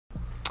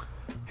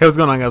Hey, what's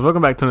going on, guys?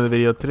 Welcome back to another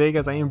video. Today,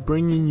 guys, I am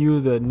bringing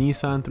you the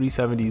Nissan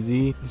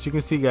 370z. As you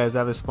can see, guys, I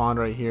have it spawned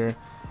right here.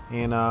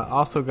 And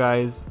also,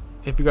 guys,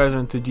 if you guys are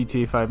into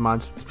GTA 5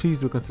 mods, please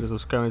do consider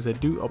subscribing, as I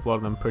do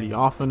upload them pretty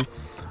often.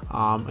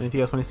 And if you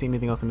guys want to see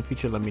anything else in the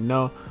future, let me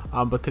know.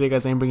 But today,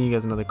 guys, I am bringing you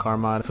guys another car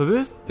mod. So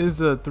this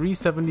is a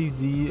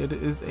 370z. It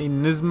is a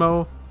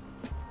Nismo.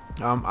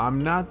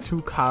 I'm not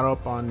too caught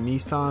up on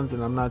Nissans,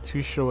 and I'm not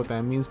too sure what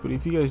that means, but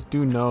if you guys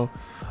do know,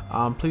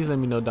 please let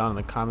me know down in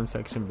the comment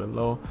section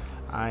below.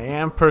 I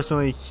am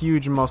personally a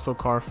huge muscle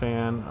car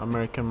fan,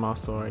 American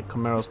muscle, right?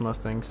 Camaros,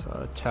 Mustangs,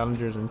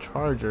 Challengers, and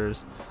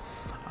Chargers.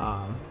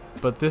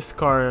 But this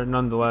car,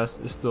 nonetheless,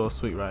 is still a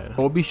sweet ride.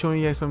 We'll be showing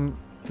you guys some,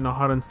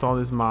 how to install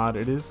this mod.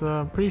 It is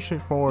a pretty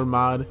straightforward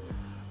mod,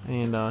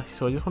 and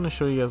so I just want to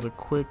show you guys a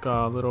quick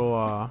little,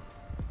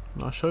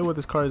 I'll show you what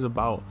this car is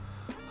about.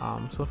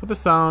 So for the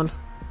sounds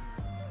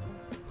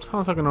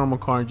like a normal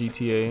car in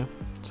GTA,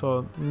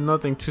 so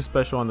nothing too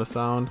special on the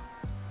sound.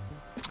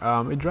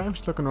 It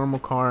drives like a normal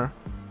car.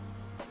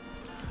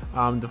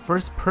 The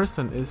first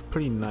person is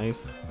pretty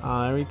nice.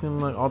 Everything,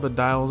 like all the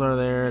dials are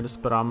there, the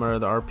speedometer,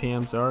 the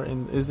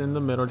RPMs is in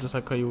the middle, just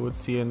like how you would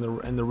see in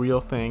the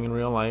real thing in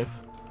real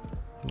life.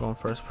 I'm going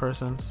first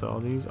person. So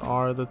these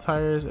are the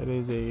tires.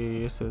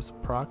 It says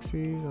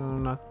Proxies.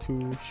 I'm not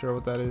too sure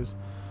what that is.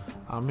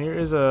 Here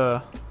is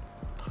a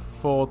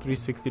full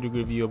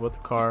 360-degree view about the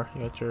car.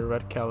 You got your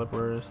red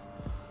calipers,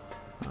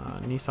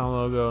 Nissan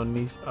logo,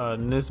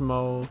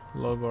 Nismo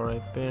logo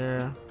right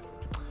there.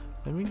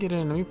 Let me get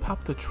in. Let me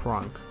pop the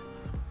trunk,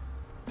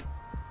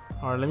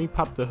 or let me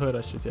pop the hood,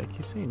 I should say. I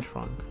keep saying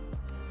trunk.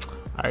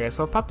 Alright, guys,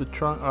 so I'll pop the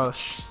trunk,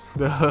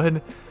 the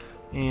hood,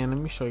 and let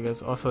me show you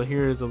guys. Also,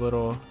 here is a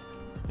little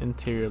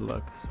interior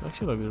look. It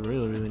actually looks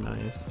really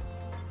nice.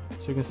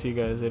 So you can see,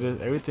 guys,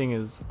 everything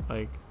is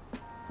like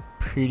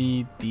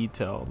pretty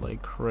detailed,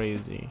 like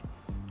crazy.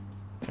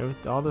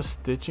 All the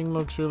stitching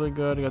looks really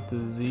good. You got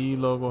the Z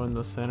logo in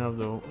the center of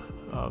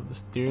the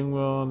steering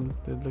wheel.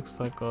 It looks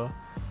like a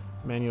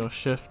manual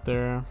shift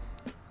there.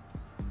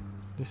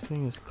 This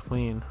thing is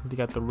clean. You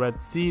got the red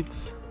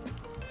seats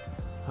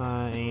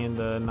and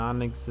the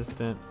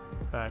non-existent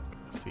back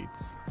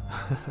seats.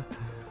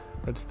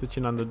 Red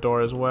stitching on the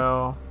door as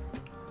well.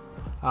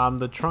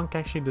 The trunk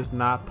actually does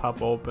not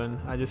pop open.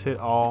 I just hit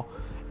all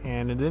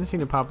and it didn't seem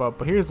to pop up,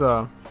 but here's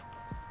the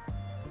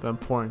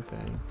important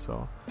thing.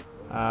 So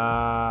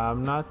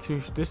I'm not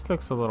too, this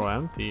looks a little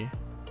empty.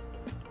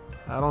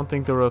 I don't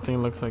think the real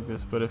thing looks like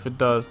this, but if it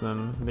does,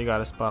 then they got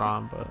it spot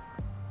on. But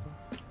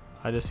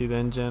I just see the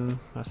engine,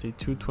 I see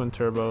two twin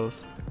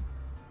turbos,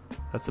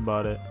 that's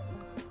about it.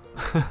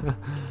 But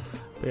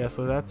yeah,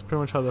 so that's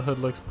pretty much how the hood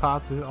looks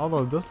popped,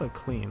 although it does look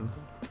clean,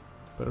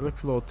 but it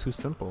looks a little too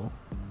simple.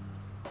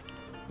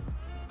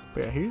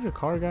 But yeah, here's your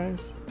car,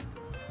 guys.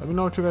 Let me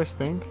know what you guys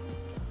think.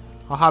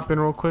 I'll hop in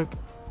real quick,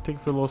 take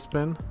it for a little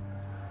spin.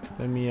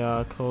 Let me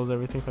close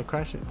everything if I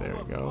crash it. There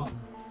we go.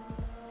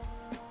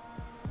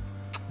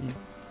 You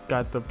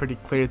got the pretty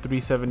clear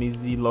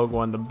 370z logo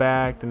on the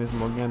back. Then there's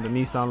again the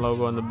Nissan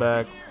logo on the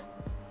back.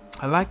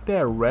 I like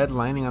that red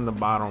lining on the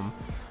bottom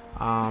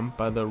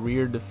by the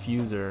rear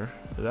diffuser.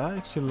 That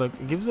actually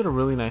it gives it a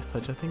really nice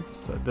touch. I think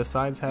the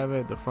sides have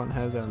it, the front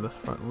has it, and the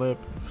front lip,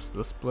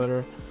 the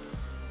splitter.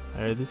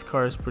 This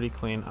car is pretty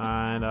clean,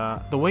 and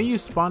the way you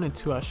spawn it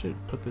too, I should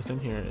put this in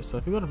here. So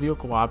if you go to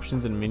vehicle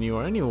options and menu,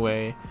 or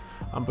anyway,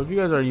 but if you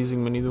guys are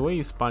using menu, the way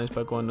you spawn is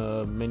by going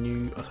to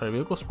menu,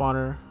 vehicle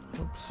spawner.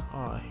 Oops, oh,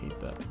 I hate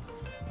that.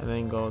 And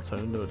then go,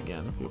 do it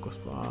again, vehicle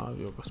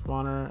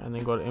spawner, and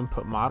then go to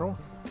input model,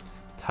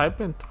 type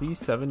in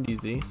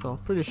 370z. So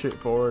pretty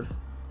straightforward,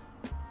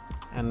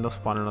 and they'll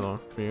spawn another one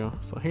for you.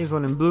 So here's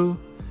one in blue,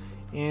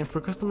 and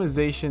for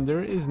customization,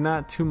 there is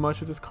not too much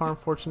with this car,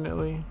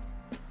 unfortunately.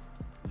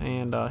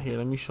 And here,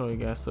 let me show you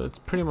guys. So it's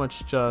pretty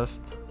much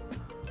just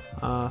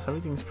so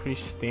everything's pretty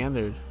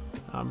standard,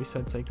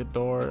 besides like the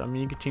door. I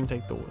mean, you could change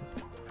like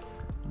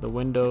the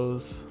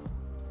windows.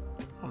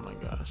 Oh my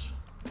gosh,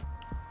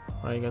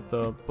 right, you got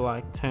the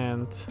black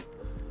tint,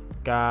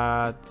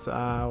 got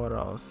what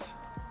else?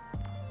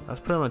 That's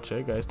pretty much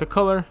it, guys. The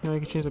color, you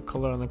can change the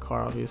color on the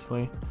car,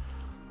 obviously,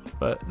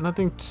 but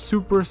nothing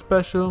super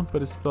special,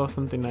 but it's still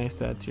something nice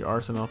to add to your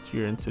arsenal if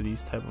you're into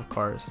these type of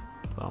cars.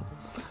 So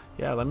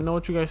yeah, let me know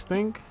what you guys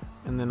think,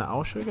 and then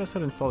I'll show you guys how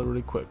to install it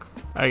really quick.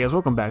 Alright, guys,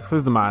 welcome back. So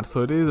here's the mod.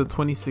 So it is a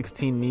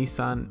 2016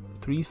 Nissan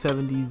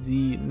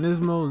 370z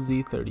Nismo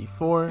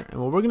Z34,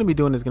 and what we're going to be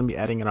doing is going to be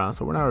adding it on.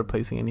 So we're not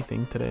replacing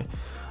anything today.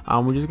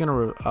 We're just going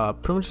to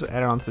pretty much just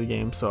add it onto the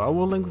game. So I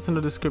will link this in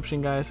the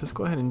description, guys. Let's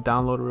go ahead and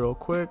download it real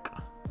quick,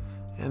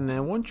 and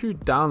then once you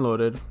download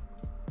it,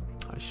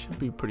 I should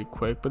be pretty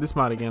quick. But this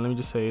mod, again, let me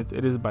just say it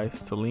is by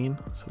Celine,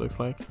 so it looks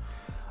like.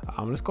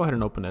 Let's go ahead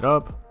and open it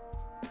up.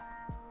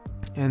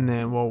 And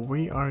then what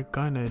we are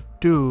gonna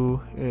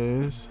do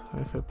is,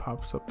 if it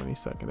pops up any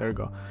second, there we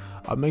go.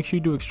 Make sure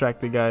you do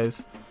extract it,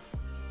 guys,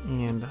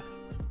 and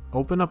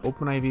open up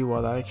OpenIV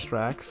while that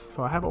extracts.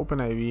 So I have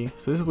OpenIV.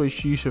 So this is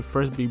what you should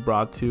first be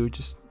brought to,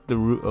 just the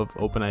root of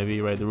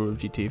OpenIV, right? The root of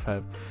GTA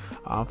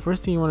 5.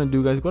 First thing you want to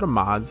do, guys, go to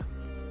mods,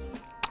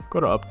 go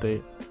to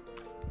update,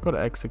 go to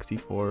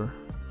X64,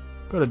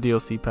 go to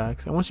DLC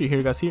packs, and once you're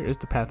here guys, here is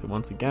the path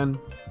once again.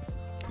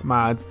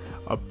 Mods,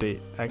 update,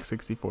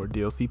 X64,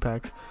 DLC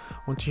packs.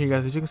 Once you're here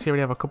guys, as you can see, I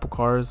already have a couple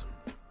cars.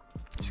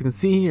 As you can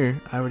see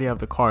here, I already have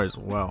the car as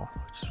well,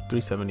 which is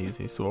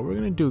 370z. So what we're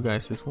gonna do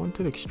guys is one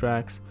to the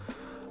extracts.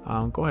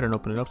 Go ahead and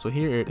open it up. So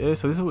here it is.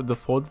 So this is what the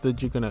folder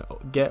that you're gonna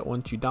get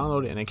once you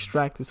download it and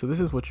extract it. So this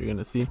is what you're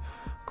gonna see.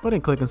 Go ahead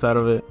and click inside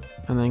of it,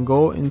 and then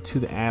go into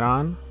the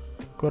add-on,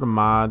 go to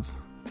mods,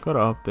 go to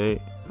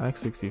update,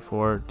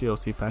 X64,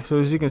 DLC pack. So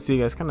as you can see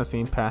guys, kind of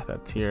same path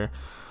that's here.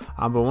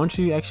 But once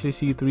you actually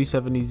see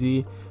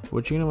 370z,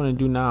 what you're gonna want to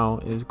do now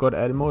is go to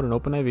edit mode and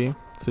open IV,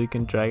 so you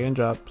can drag and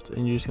drop,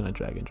 and you're just gonna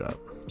drag and drop.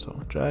 So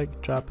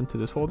drag, drop into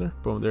this folder,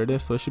 boom, there it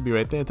is. So it should be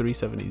right there,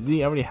 370z.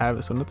 I already have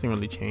it, so nothing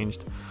really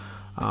changed.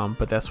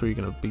 But that's where you're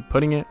gonna be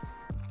putting it.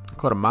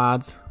 Go to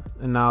mods,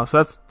 and now so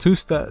that's 2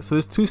 steps. So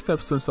there's 2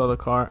 steps to install the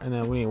car, and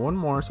then we need 1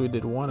 more. So we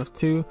did 1 of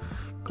 2.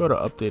 Go to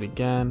update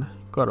again,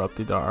 go to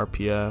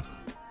update.rpf,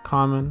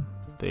 common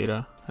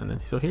data, and then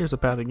so here's the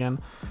path again.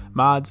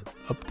 Mods,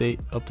 update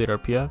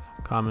rpf,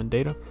 common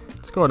data.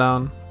 Scroll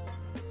down,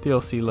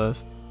 DLC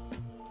list,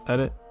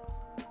 edit,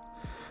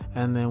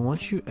 and then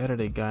once you edit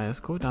it guys,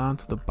 go down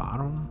to the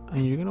bottom,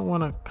 and you're gonna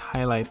want to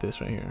highlight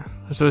this right here.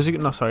 So as you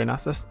can, no, sorry,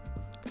 not this.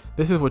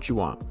 This is what you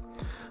want.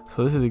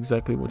 So this is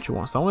exactly what you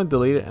want. So I want to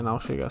delete it, and I'll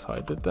show you guys how I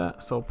did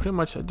that. So pretty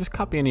much just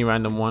copy any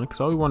random one, because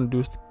all we want to do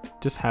is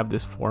just have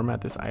this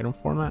format, this item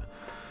format.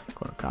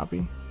 Go to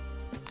copy,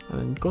 and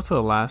then go to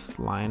the last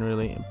line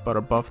really, but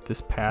above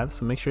this path.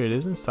 So make sure it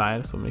is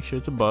inside, so make sure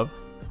it's above,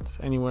 it's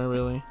anywhere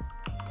really.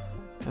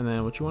 And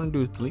then what you want to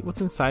do is delete what's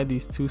inside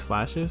these 2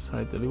 slashes,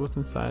 right? Delete what's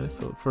inside.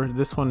 So for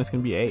this one, it's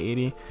going to be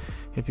A80.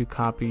 If you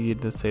copy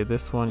to say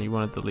this one, you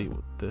want to delete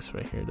this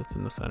right here that's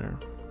in the center.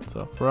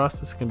 So for us,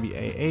 this can be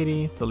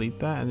A80, delete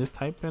that, and just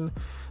type in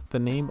the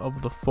name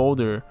of the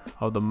folder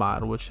of the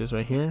mod, which is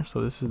right here.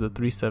 So this is the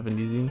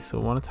 370z.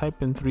 So want to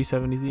type in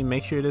 370z,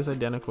 make sure it is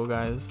identical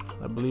guys.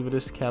 I believe it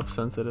is cap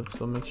sensitive,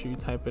 so make sure you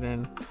type it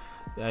in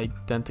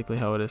identically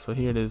how it is. So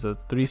here it is, a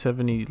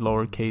 370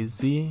 lowercase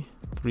z,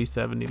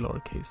 370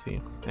 lowercase c.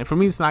 And for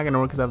me it's not gonna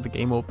work because I have the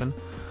game open,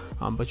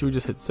 but you would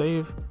just hit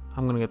save.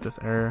 I'm gonna get this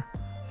error,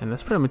 and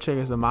that's pretty much it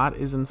guys. The mod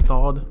is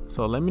installed.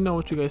 So let me know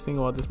what you guys think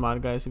about this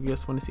mod guys. If you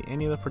guys want to see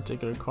any other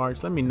particular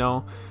cards, let me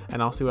know,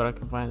 and I'll see what I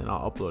can find, and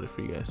I'll upload it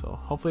for you guys. So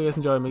hopefully you guys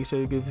enjoy. Make sure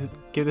you give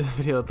this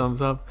video a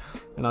thumbs up,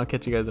 and I'll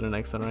catch you guys in the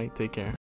next one. Right, take care.